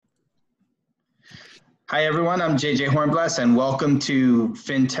Hi, everyone. I'm JJ Hornblass, and welcome to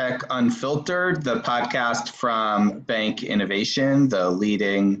FinTech Unfiltered, the podcast from Bank Innovation, the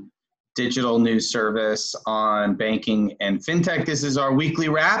leading digital news service on banking and FinTech. This is our weekly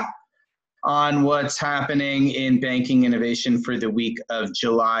wrap on what's happening in banking innovation for the week of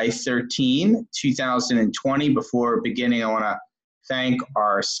July 13, 2020. Before beginning, I want to thank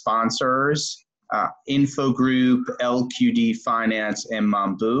our sponsors, Info Group, LQD Finance, and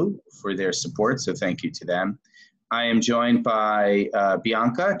Mambu for their support, so thank you to them. I am joined by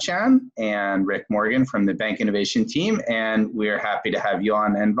Bianca Chan and Rick Morgan from the Bank Innovation team, and we're happy to have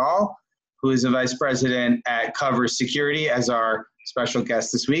Johan Envall, who is a Vice President at COVR Security, as our special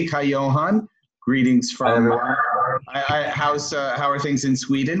guest this week. Hi, Johan. Greetings from, how are things in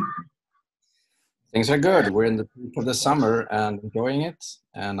Sweden? Things are good. We're in the peak of the summer and enjoying it,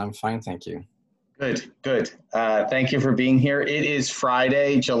 and I'm fine, thank you. Good. Thank you for being here. It is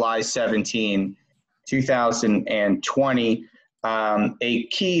Friday, July 17, 2020. A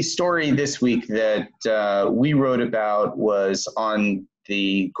key story this week that we wrote about was on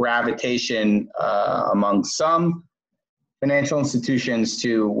the gravitation among some financial institutions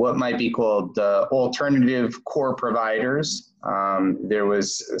to what might be called alternative core providers. There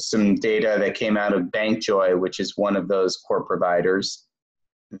was some data that came out of Bankjoy, which is one of those core providers,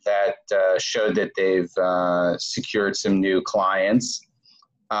 that showed that they've secured some new clients.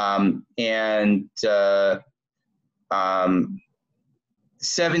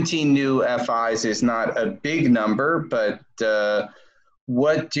 17 new FIs is not a big number, but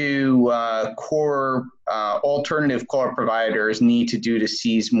what do alternative core providers need to do to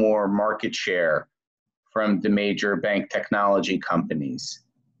seize more market share from the major bank technology companies?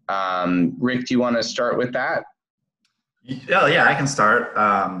 Rick, do you want to start with that? Yeah, I can start.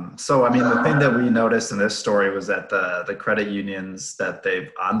 The thing that we noticed in this story was that the credit unions that they've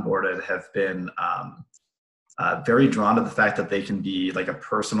onboarded have been very drawn to the fact that they can be like a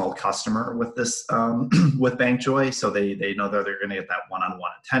personal customer with this with Bankjoy. So they know that they're going to get that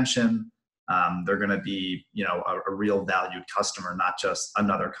one-on-one attention. They're going to be, a real valued customer, not just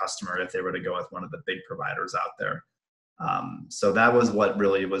another customer if they were to go with one of the big providers out there. So that was what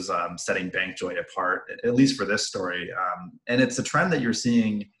really was setting Bankjoy apart, at least for this story. And it's a trend that you're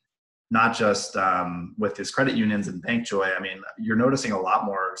seeing not just with these credit unions and Bankjoy. I mean, you're noticing a lot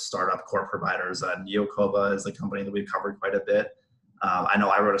more startup core providers. Neocova is a company that we've covered quite a bit. I know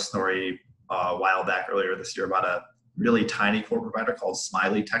I wrote a story a while back earlier this year about a really tiny core provider called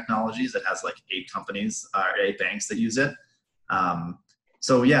Smiley Technologies that has like 8 banks that use it.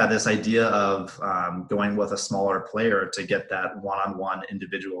 So yeah, this idea of going with a smaller player to get that one-on-one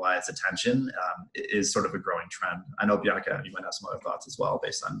individualized attention is sort of a growing trend. I know, Bianca, you might have some other thoughts as well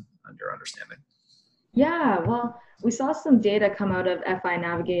based on your understanding. Yeah, well, we saw some data come out of FI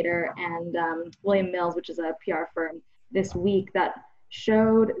Navigator and William Mills, which is a PR firm, this week that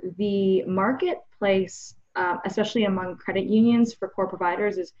showed the marketplace, especially among credit unions for core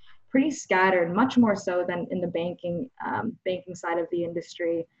providers, is pretty scattered, much more so than in the banking side of the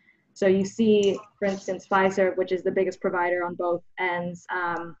industry. So you see, for instance, Pfizer, which is the biggest provider on both ends,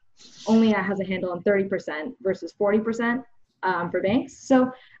 only has a handle on 30% versus 40% for banks.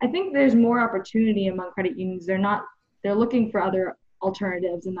 So I think there's more opportunity among credit unions. They're looking for other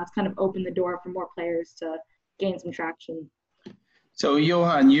alternatives, and that's kind of opened the door for more players to gain some traction. So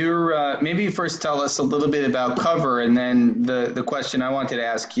Johan, you're maybe first tell us a little bit about COVR, and then the question I wanted to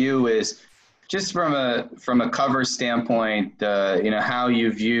ask you is just from a COVR standpoint, how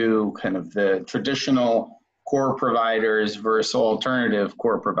you view kind of the traditional core providers versus alternative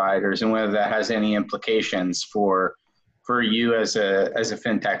core providers, and whether that has any implications for you as a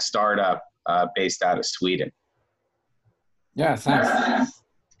fintech startup based out of Sweden. Yeah, thanks.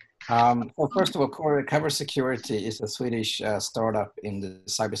 Well, first of all, COVR Security is a Swedish startup in the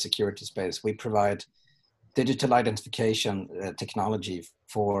cybersecurity space. We provide digital identification technology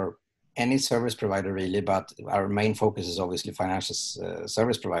for any service provider, really, but our main focus is obviously financial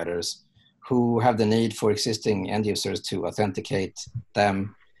service providers who have the need for existing end users to authenticate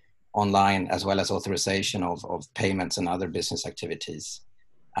them online, as well as authorization of payments and other business activities.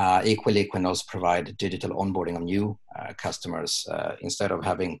 Equally, can also provide digital onboarding of new customers. Instead of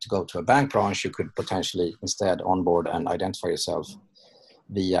having to go to a bank branch, you could potentially instead onboard and identify yourself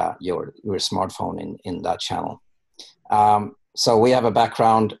via your smartphone in that channel. So we have a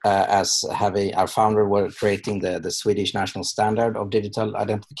background as our founder were creating the Swedish national standard of digital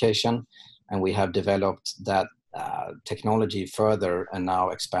identification, and we have developed that technology further and now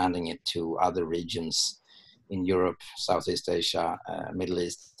expanding it to other regions in Europe, Southeast Asia, Middle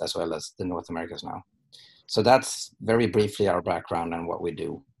East, as well as the North Americas now. So that's very briefly our background and what we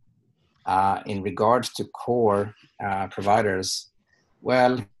do. In regards to core providers,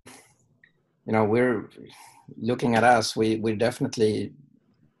 well, we're looking at us. We definitely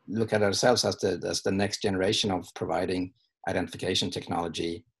look at ourselves as the next generation of providing identification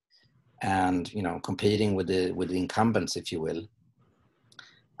technology, and competing with the incumbents, if you will.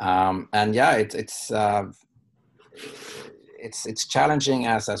 And yeah, it's challenging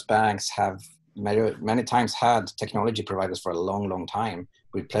as banks have many times had technology providers for a long time.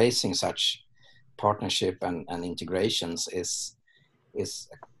 Replacing such partnership and integrations is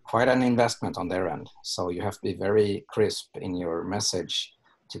quite an investment on their end. So you have to be very crisp in your message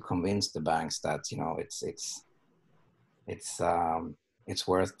to convince the banks that it's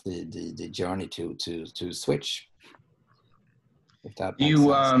worth the journey to switch. If that makes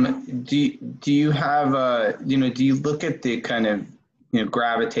sense. Do you have do you look at the kind of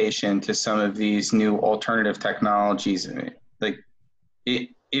gravitation to some of these new alternative technologies, like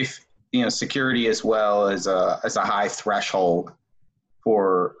if security as well as a high threshold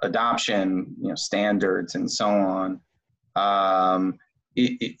for adoption, standards and so on?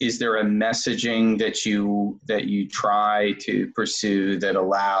 Is there a messaging that you try to pursue that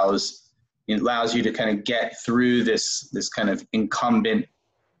allows you to kind of get through this kind of incumbent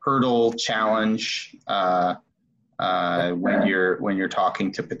hurdle challenge when you're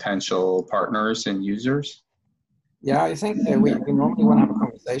talking to potential partners and users? Yeah, I think we normally want to have a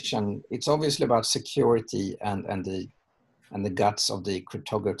conversation. It's obviously about security and the guts of the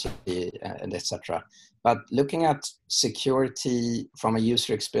cryptography and etc. But looking at security from a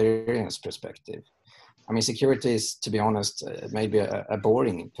user experience perspective, I mean, security is, to be honest, maybe a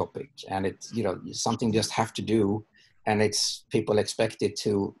boring topic, and it's something you just have to do, and it's people expect it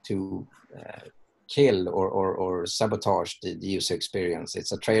to kill or sabotage the user experience.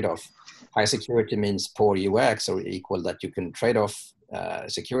 It's a trade-off. High security means poor UX, or equal that you can trade off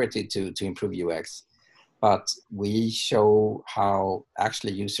security to improve UX. But we show how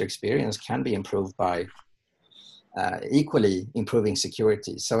actually user experience can be improved by equally improving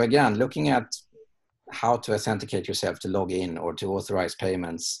security. So again, looking at how to authenticate yourself to log in or to authorize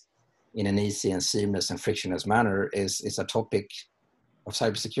payments in an easy and seamless and frictionless manner is a topic of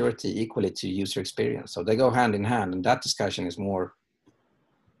cybersecurity equally to user experience. So they go hand in hand, and that discussion is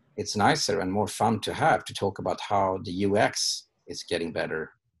it's nicer and more fun to have, to talk about how the UX is getting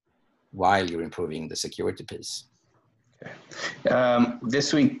better while you're improving the security piece. Okay.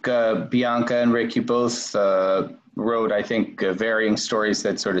 This week, Bianca and Rick, you both wrote, I think, varying stories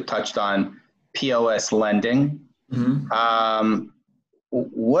that sort of touched on POS lending. Mm-hmm.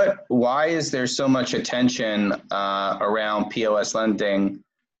 Why is there so much attention around POS lending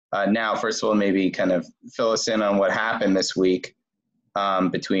now? First of all, maybe kind of fill us in on what happened this week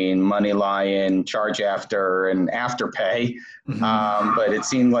between MoneyLion, Charge After, and Afterpay. Mm-hmm. But it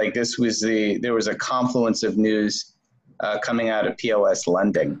seemed like there was a confluence of news coming out of POS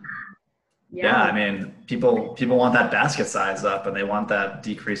lending. Yeah, I mean, people want that basket size up, and they want that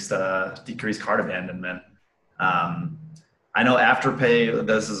decreased cart abandonment. I know Afterpay,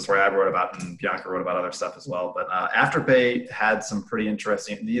 this is where I wrote about, and Bianca wrote about other stuff as well, but Afterpay had some pretty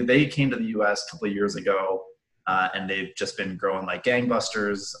interesting, they came to the US a couple of years ago, and they've just been growing like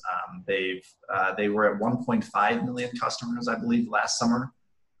gangbusters. They were at 1.5 million customers, I believe, last summer.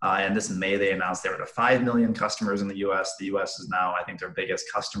 And this May, they announced they were at 5 million customers in the US. The US is now, I think, their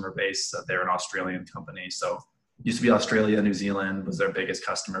biggest customer base. They're an Australian company. So it used to be Australia, New Zealand was their biggest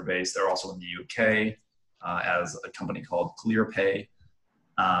customer base. They're also in the UK as a company called ClearPay.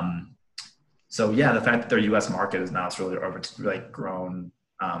 So yeah, the fact that their US market is now really grown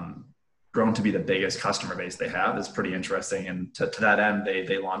to be the biggest customer base they have is pretty interesting. And to that end,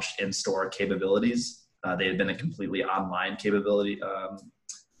 they launched in-store capabilities. They had been a completely online capability,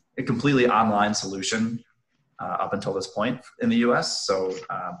 a completely online solution up until this point in the US. So,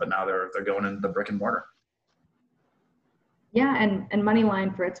 but now they're going into the brick and mortar. Yeah, and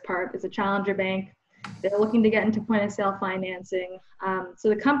MoneyLion, for its part, is a challenger bank. They're looking to get into point of sale financing. So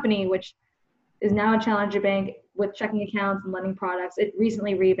the company, which is now a challenger bank with checking accounts and lending products, it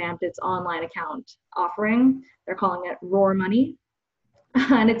recently revamped its online account offering. They're calling it Roar Money,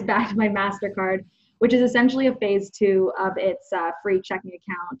 and it's backed by MasterCard, which is essentially a phase 2 of its free checking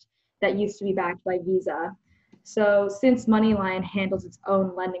account that used to be backed by Visa. So since MoneyLion handles its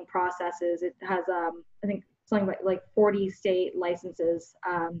own lending processes, it has, I think, something like 40 state licenses.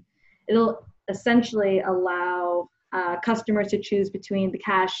 It'll essentially allow customers to choose between the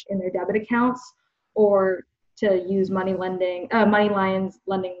cash in their debit accounts or to use MoneyLion's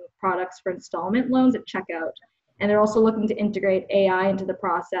lending products for installment loans at checkout. And they're also looking to integrate AI into the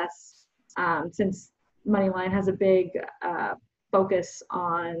process, since MoneyLion has a big focus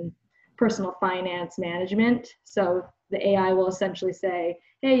on personal finance management. So the AI will essentially say,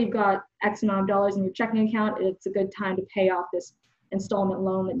 hey, you've got X amount of dollars in your checking account. It's a good time to pay off this installment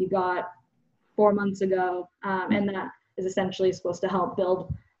loan that you got 4 months ago. And that is essentially supposed to help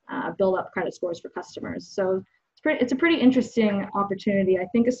build up credit scores for customers. So it's a pretty interesting opportunity. I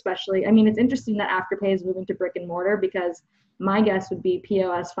think especially, I mean, it's interesting that Afterpay is moving to brick and mortar, because my guess would be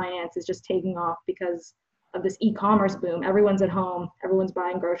POS finance is just taking off because of this e-commerce boom. Everyone's at home, everyone's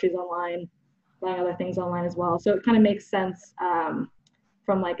buying groceries online, buying other things online as well. So it kind of makes sense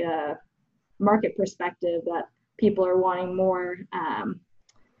from like a market perspective that people are wanting more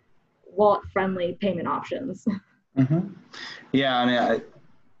wallet-friendly payment options. Mm-hmm. Yeah,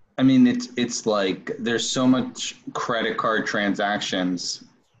 I mean, it's like there's so much credit card transactions.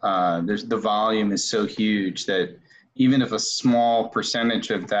 The volume is so huge that even if a small percentage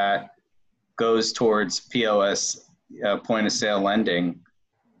of that goes towards POS, point of sale lending,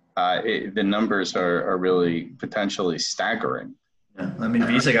 the numbers are really potentially staggering. Yeah, I mean,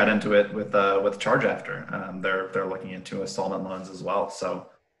 Visa got into it with Charge After. They're looking into installment loans as well. So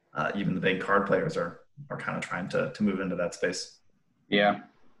even the big card players are kind of trying to move into that space. Yeah.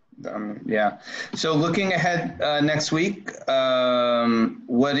 Yeah. So looking ahead next week,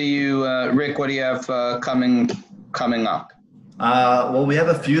 what do you, Rick? What do you have coming up? Well, we have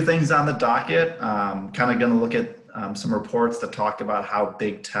a few things on the docket. Kind of going to look at some reports that talk about how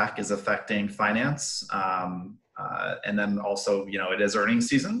big tech is affecting finance. And then also, it is earnings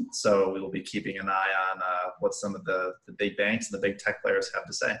season, so we will be keeping an eye on what some of the big banks and the big tech players have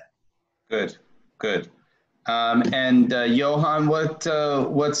to say. Good. And Johan,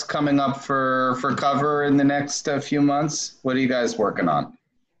 what's coming up for COVR in the next few months? What are you guys working on?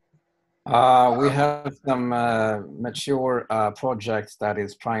 We have some mature projects that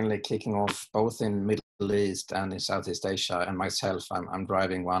is finally kicking off both in Middle East and in Southeast Asia. And myself, I'm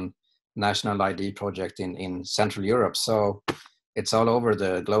driving one national ID project in Central Europe. So it's all over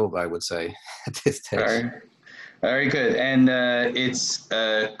the globe, I would say, at this stage. Very good. And it's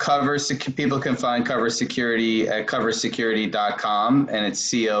COVR. People can find COVR Security at coversecurity.com, and it's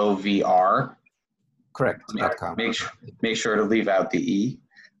COVR. Correct. Make sure to leave out the E.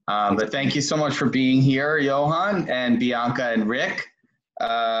 But thank you so much for being here, Johan and Bianca and Rick.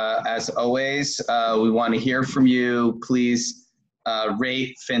 As always, we want to hear from you. Please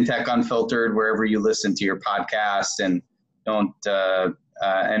rate FinTech Unfiltered wherever you listen to your podcast, and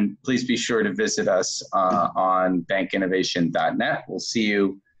and please be sure to visit us on bankinnovation.net. We'll see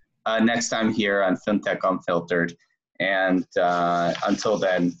you next time here on FinTech Unfiltered. And until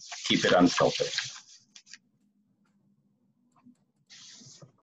then, keep it unfiltered.